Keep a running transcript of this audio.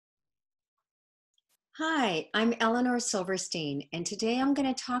Hi, I'm Elinor Silverstein, and today I'm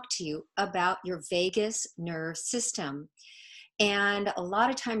going to talk to you about your vagus nerve system. And a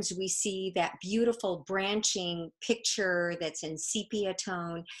lot of times we see that beautiful branching picture that's in sepia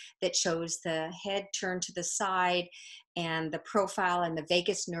tone that shows the head turned to the side and the profile and the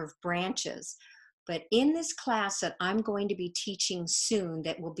vagus nerve branches. But in this class that I'm going to be teaching soon,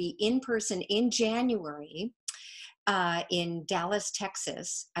 that will be in person in January, in Dallas,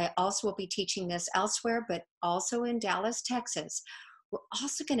 Texas. I also will be teaching this elsewhere, but also in Dallas, Texas. We're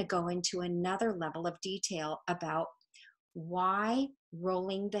also going to go into another level of detail about why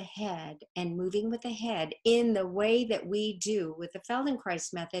rolling the head and moving with the head in the way that we do with the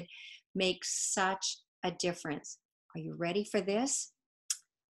Feldenkrais method makes such a difference. Are you ready for this?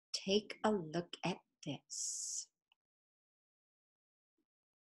 Take a look at this.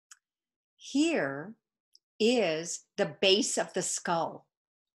 Here is the base of the skull.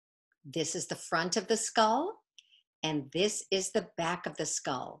 This is the front of the skull, and this is the back of the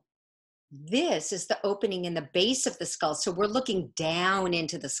skull. This is the opening in the base of the skull. So we're looking down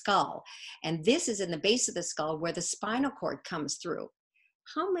into the skull. And this is in the base of the skull where the spinal cord comes through.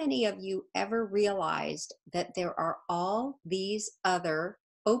 How many of you ever realized that there are all these other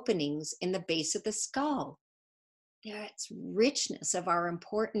openings in the base of the skull? That's richness of our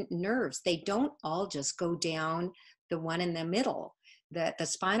important nerves. They don't all just go down the one in the middle that the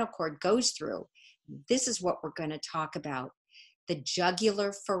spinal cord goes through. This is what we're going to talk about. The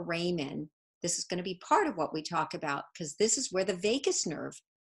jugular foramen. This is going to be part of what we talk about because this is where the vagus nerve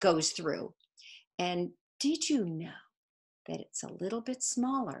goes through. And did you know that it's a little bit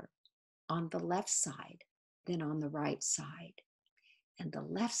smaller on the left side than on the right side? And the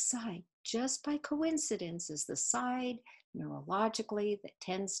left side, just by coincidence, is the side neurologically that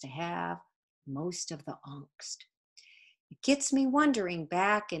tends to have most of the angst. It gets me wondering,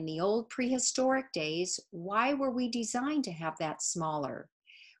 back in the old prehistoric days, why were we designed to have that smaller?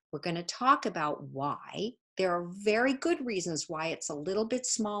 We're going to talk about why. There are very good reasons why it's a little bit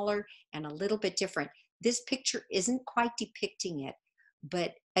smaller and a little bit different. This picture isn't quite depicting it,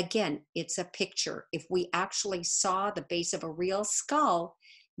 but again, it's a picture. If we actually saw the base of a real skull,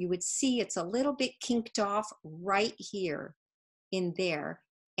 you would see it's a little bit kinked off right here in there,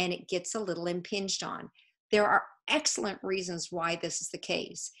 and it gets a little impinged on. There are excellent reasons why this is the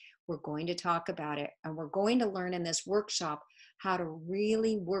case. We're going to talk about it, and we're going to learn in this workshop how to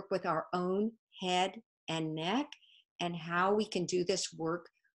really work with our own head and neck and how we can do this work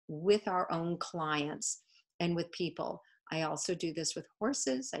with our own clients and with people. I also do this with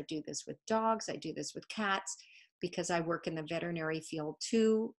horses. I do this with dogs. I do this with cats because I work in the veterinary field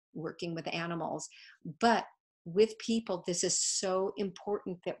too, working with animals. But with people, this is so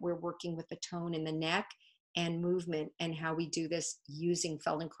important that we're working with the tone in the neck and movement, and how we do this using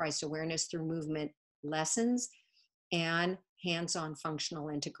Feldenkrais awareness through movement lessons and hands-on functional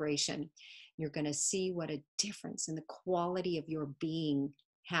integration. You're going to see what a difference in the quality of your being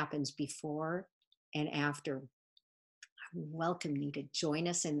happens before and after. I welcome you to join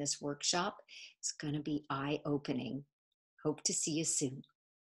us in this workshop. It's going to be eye-opening. Hope to see you soon.